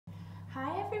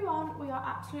Hi everyone, we are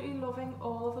absolutely loving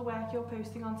all of the work you're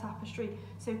posting on Tapestry,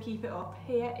 so keep it up.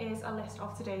 Here is a list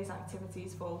of today's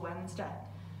activities for Wednesday.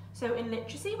 So in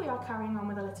literacy we are carrying on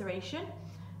with alliteration,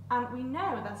 and we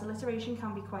know that alliteration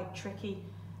can be quite tricky,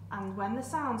 and when the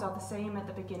sounds are the same at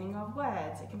the beginning of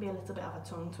words it can be a little bit of a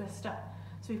tongue twister.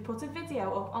 So we've put a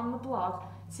video up on the blog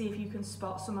to see if you can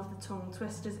spot some of the tongue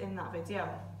twisters in that video.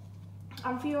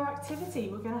 And for your activity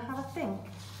we're going to have a think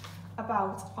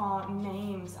about our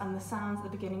names and the sounds at the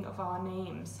beginning of our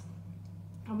names.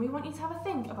 And we want you to have a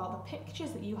think about the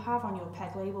pictures that you have on your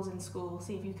peg labels in school,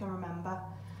 see if you can remember.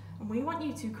 And we want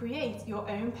you to create your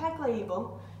own peg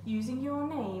label using your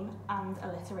name and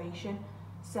alliteration.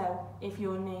 So if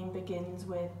your name begins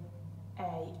with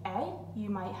A, you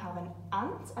might have an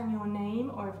ant and your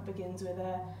name, or if it begins with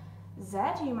a Z,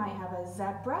 you might have a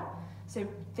zebra. So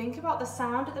think about the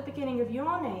sound at the beginning of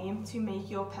your name to make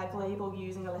your peg label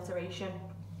using alliteration.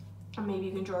 And maybe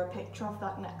you can draw a picture of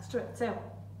that next to it too.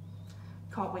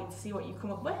 Can't wait to see what you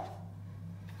come up with.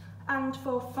 And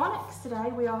for phonics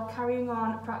today, we are carrying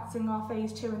on practicing our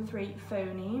phase 2 and 3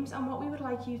 phonemes. And what we would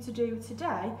like you to do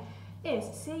today is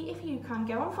see if you can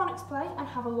go on Phonics Play and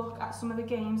have a look at some of the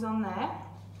games on there.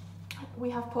 We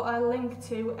have put a link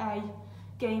to a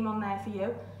game on there for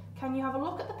you. Can you have a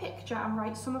look at the picture and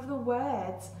write some of the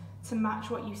words to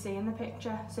match what you see in the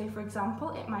picture? So for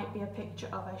example, it might be a picture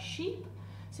of a sheep.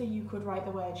 So you could write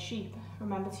the word sheep.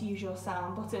 Remember to use your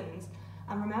sound buttons.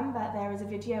 And remember, there is a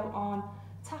video on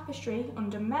Tapestry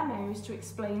under memos to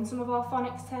explain some of our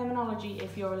phonics terminology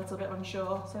if you're a little bit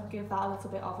unsure. So give that a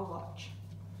little bit of a watch.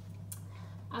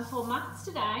 And for maths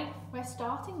today, we're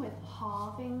starting with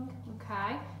halving,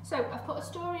 okay? So I've put a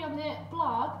story on the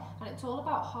blog and it's all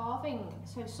about halving.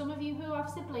 So some of you who have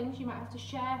siblings, you might have to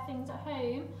share things at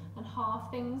home and halve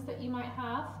things that you might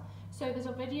have. So there's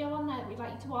a video on there that we'd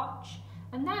like you to watch.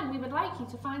 And then we would like you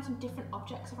to find some different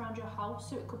objects around your house.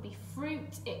 So it could be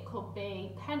fruit, it could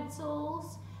be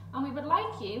pencils. And we would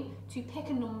like you to pick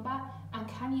a number and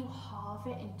can you halve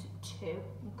it into 2,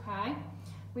 okay?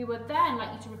 We would then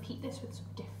like you to repeat this with some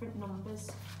different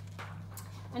numbers.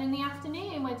 And in the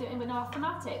afternoon, we're doing with our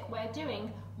thematic, we're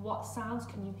doing what sounds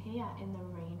can you hear in the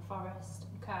rainforest,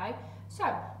 okay? So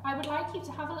I would like you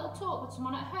to have a little talk with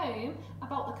someone at home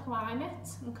about the climate,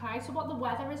 okay? So what the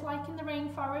weather is like in the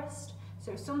rainforest.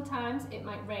 So sometimes it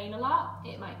might rain a lot,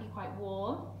 it might be quite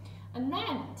warm. And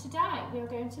then today we are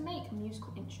going to make a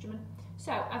musical instrument.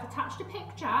 So I've attached a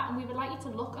picture and we would like you to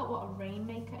look at what a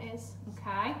rainmaker is,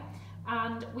 okay?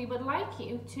 And we would like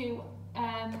you to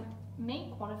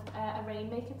make one of a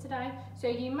rainmaker today. So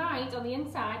you might, on the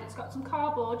inside, it's got some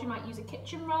cardboard, you might use a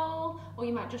kitchen roll, or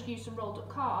you might just use some rolled up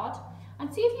card.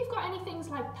 And see if you've got any things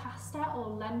like pasta or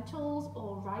lentils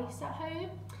or rice at home,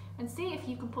 and see if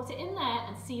you can put it in there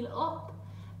and seal it up,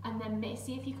 and then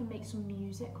see if you can make some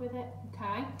music with it,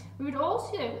 okay? We would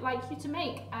also like you to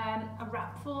make a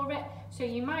wrap for it. So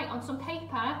you might, on some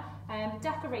paper,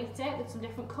 decorate it with some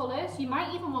different colours. You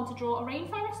might even want to draw a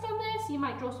rainforest on there, so you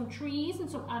might draw some trees and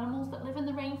some animals that live in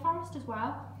the rainforest as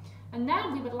well. And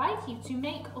then we would like you to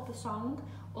make up a song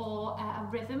or a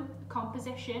rhythm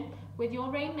composition with your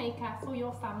rainmaker for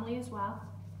your family as well.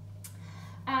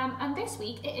 And this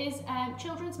week it is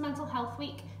Children's Mental Health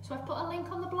Week, so I've put a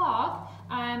link on the blog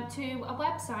to a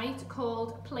website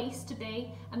called Place to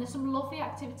Be, and there's some lovely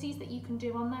activities that you can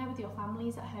do on there with your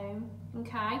families at home,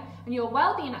 okay? And your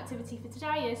wellbeing activity for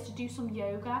today is to do some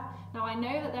yoga. Now I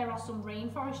know that there are some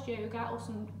rainforest yoga or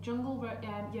some jungle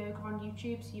yoga on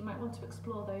YouTube, so you might want to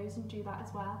explore those and do that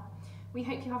as well. We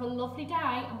hope you have a lovely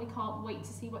day and we can't wait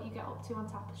to see what you get up to on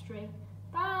Tapestry.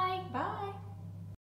 Bye! Bye!